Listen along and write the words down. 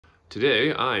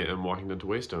Today, I am walking down to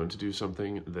Waystone to do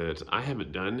something that I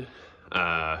haven't done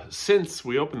since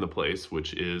we opened the place,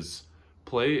 which is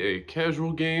play a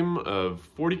casual game of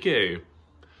 40K.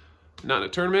 Not in a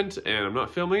tournament, and I'm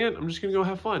not filming it, I'm just gonna go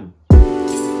have fun.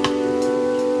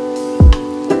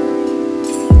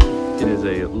 It is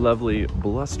a lovely,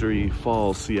 blustery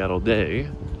fall Seattle day,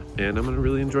 and I'm gonna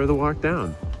really enjoy the walk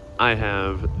down. I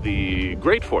have the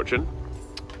great fortune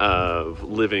of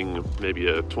living maybe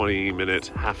a 20-minute,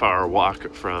 half-hour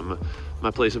walk from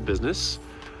my place of business.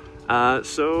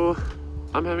 So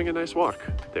I'm having a nice walk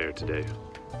there today.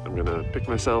 I'm gonna pick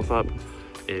myself up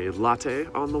a latte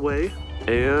on the way,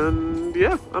 and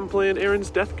yeah, I'm playing Aaron's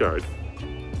Death Guard.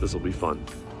 This will be fun.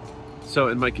 So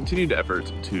in my continued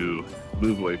effort to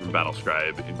move away from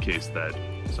Battlescribe in case that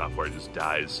software just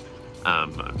dies,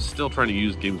 I'm still trying to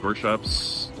use Games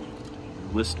Workshop's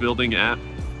list building app,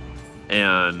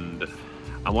 and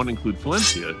I want to include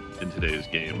Valencia in today's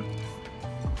game,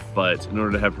 but in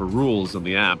order to have her rules in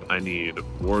the app, I need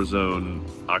Warzone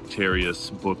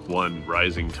Octarius Book 1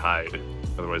 Rising Tide,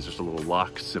 otherwise just a little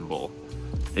lock symbol,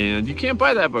 and you can't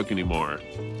buy that book anymore.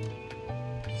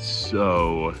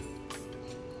 So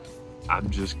I'm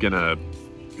just gonna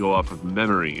go off of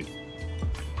memory,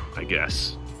 I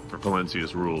guess, for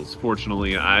Valencia's rules.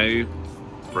 Fortunately, I've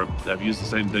used the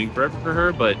same thing forever for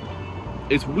her, but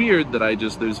it's weird that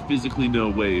there's physically no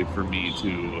way for me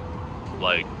to,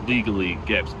 like, legally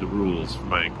get the rules for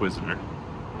my Inquisitor.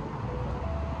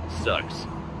 Sucks.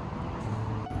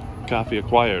 Coffee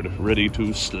acquired, ready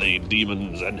to slay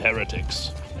demons and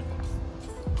heretics.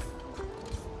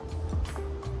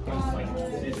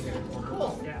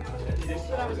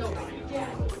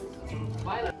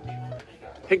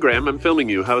 Hey Graham, I'm filming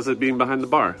you. How is it being behind the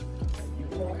bar?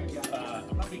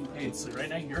 I'm not being paid, so right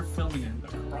now you're filming a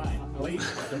crime. Wait,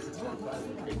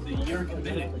 you're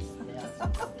committed.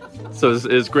 So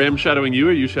is Graham shadowing you, or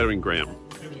are you shadowing Graham?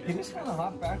 He just kind of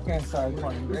hopped back there and started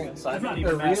playing great. So I'm not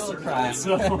even real crime.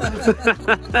 So.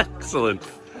 Excellent.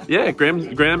 Yeah,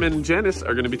 Graham and Janice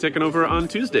are going to be taking over on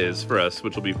Tuesdays for us,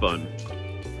 which will be fun.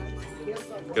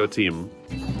 Go team.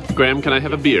 Graham, can I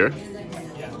have a beer?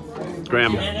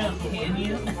 Graham,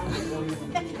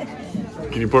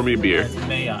 can you pour me a beer?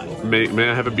 May I? May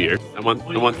I have a beer? I want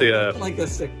the Like a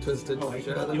sick, twisted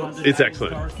shadow. It's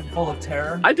excellent. Full of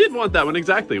terror. I did want that one,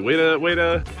 exactly. Way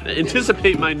to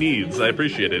anticipate my needs. I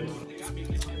appreciate it.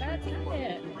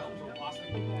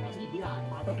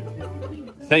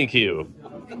 Thank you.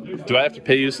 Do I have to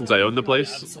pay you since I own the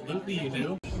place? Absolutely you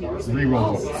do.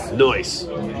 Reroll votes. Nice.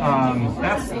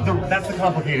 That's the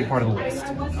complicated part of the list.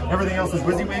 Everything else is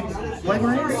WYSIWYG, Play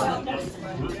Marines.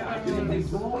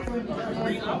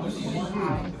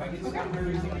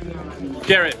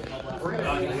 Garrett.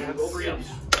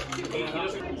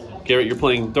 Garrett, you're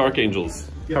playing Dark Angels.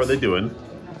 Yes. How are they doing?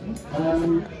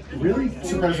 Really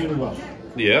surprisingly well.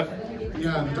 Yeah?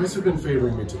 Yeah, the dice have been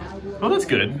favoring me too. Oh, that's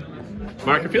good.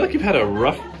 Mark, I feel like you've had a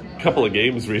rough couple of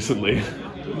games recently.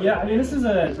 Yeah, I mean, this is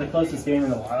the closest game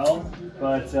in a while,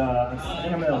 but I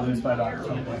think I'm going to lose by about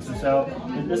 20 points or so.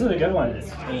 This is a good one.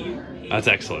 It's That's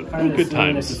excellent. kind of Good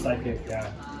seen as times. a psychic,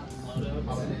 yeah.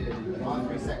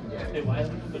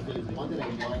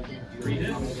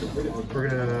 We're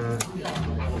gonna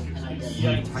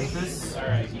Typhus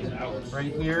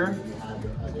right here.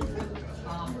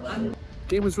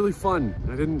 Game was really fun.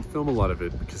 I didn't film a lot of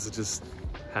it because I just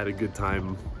had a good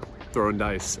time throwing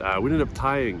dice. We ended up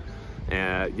tying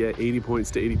at 80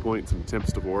 points to 80 points in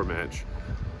Tempest of War match.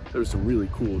 There was some really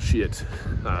cool shit.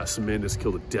 Samandus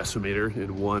killed a Decimator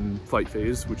in one fight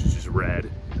phase, which is just rad.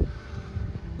 It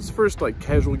was the first like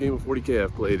casual game of 40K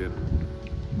I've played in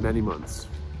many months.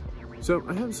 So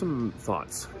I have some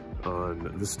thoughts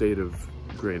on the state of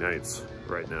Grey Knights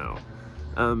right now.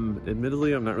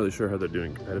 Admittedly, I'm not really sure how they're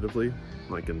doing competitively,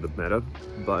 like in the meta,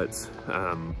 but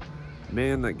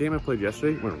man, that game I played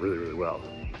yesterday went really, really well.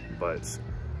 But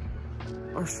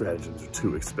our stratagems are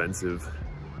too expensive.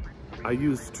 I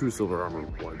used True Silver Armor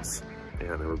once,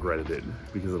 and I regretted it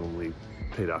because it only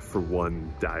paid off for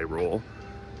one die roll,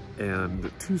 and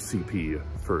 2 CP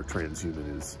for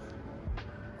Transhuman is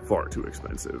far too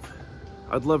expensive.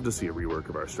 I'd love to see a rework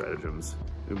of our stratagems.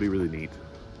 It would be really neat.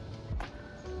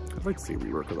 I'd like to see a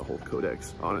rework of the whole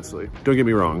codex, honestly. Don't get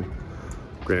me wrong,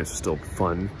 Grey Knights are still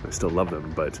fun, I still love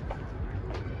them, but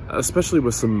especially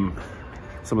with some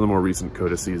of the more recent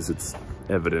codices, it's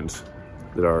evident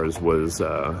that ours was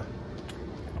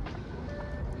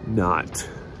not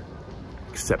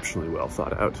exceptionally well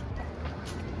thought out.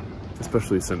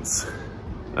 Especially since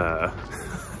the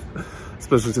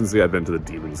advent of the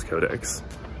Demons Codex.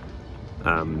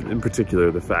 In particular,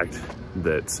 the fact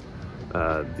that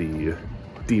the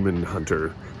Demon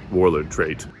Hunter warlord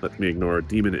trait. Let me ignore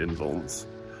demon invulns.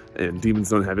 And demons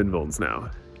don't have invulns now.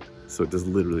 So it does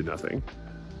literally nothing,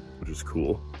 which is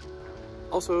cool.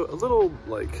 Also, a little,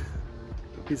 like,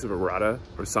 a piece of errata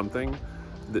or something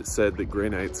that said that Grey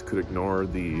Knights could ignore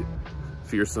the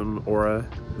fearsome aura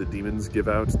the demons give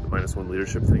out, the -1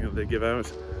 leadership thing that they give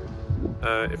out.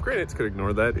 If Grey Knights could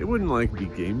ignore that, it wouldn't like be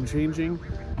game-changing,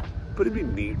 but it'd be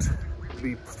neat, it'd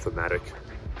be thematic,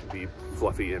 it'd be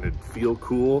fluffy, and it'd feel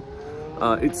cool.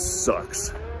 It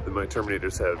sucks that my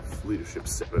Terminators have leadership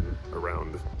 7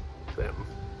 around them.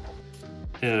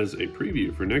 As a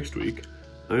preview for next week,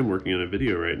 I'm working on a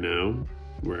video right now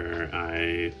where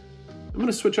I'm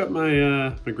gonna switch up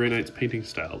my my Grey Knights painting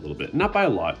style a little bit. Not by a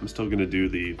lot, I'm still gonna do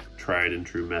the tried and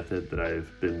true method that I've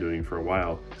been doing for a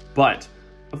while, but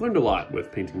I've learned a lot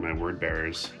with painting my word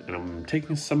bearers, and I'm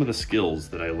taking some of the skills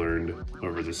that I learned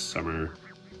over this summer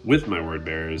with my word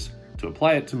bearers to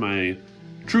apply it to my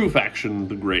true faction,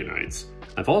 the Grey Knights.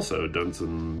 I've also done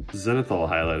some zenithal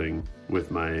highlighting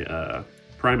with my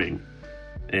priming,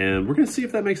 and we're gonna see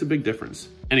if that makes a big difference.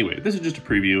 Anyway, this is just a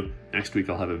preview. Next week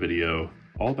I'll have a video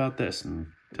all about this and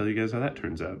tell you guys how that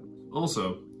turns out.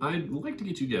 Also, I'd like to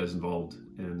get you guys involved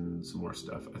in some more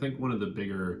stuff. I think one of the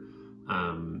bigger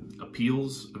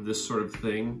appeals of this sort of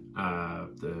thing,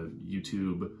 the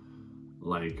YouTube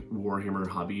like Warhammer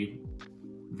hobby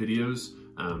videos,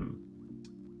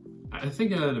 I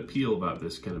think an appeal about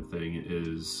this kind of thing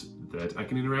is that I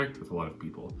can interact with a lot of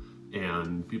people,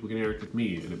 and people can interact with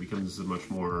me, and it becomes a much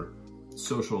more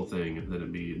social thing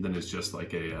than it's just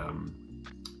like a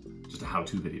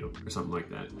how-to video or something like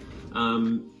that.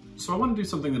 So I want to do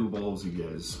something that involves you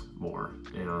guys more,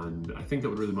 and I think that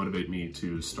would really motivate me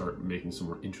to start making some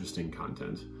more interesting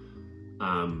content.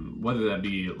 Whether that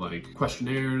be like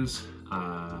questionnaires,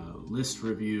 list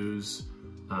reviews,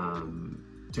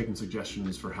 taking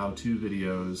suggestions for how-to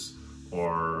videos,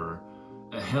 or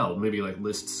hell, maybe like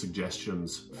list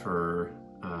suggestions for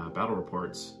battle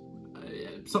reports,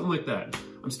 something like that.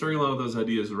 I'm stirring a lot of those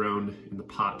ideas around in the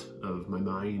pot of my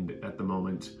mind at the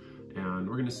moment, and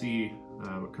we're gonna see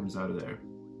what comes out of there.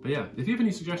 But yeah, if you have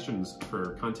any suggestions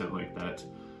for content like that,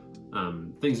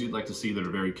 things you'd like to see that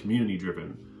are very community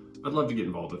driven, I'd love to get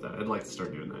involved with that. I'd like to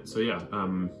start doing that. So yeah,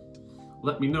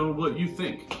 let me know what you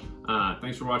think.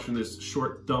 Thanks for watching this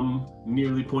short, dumb,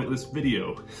 nearly pointless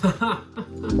video.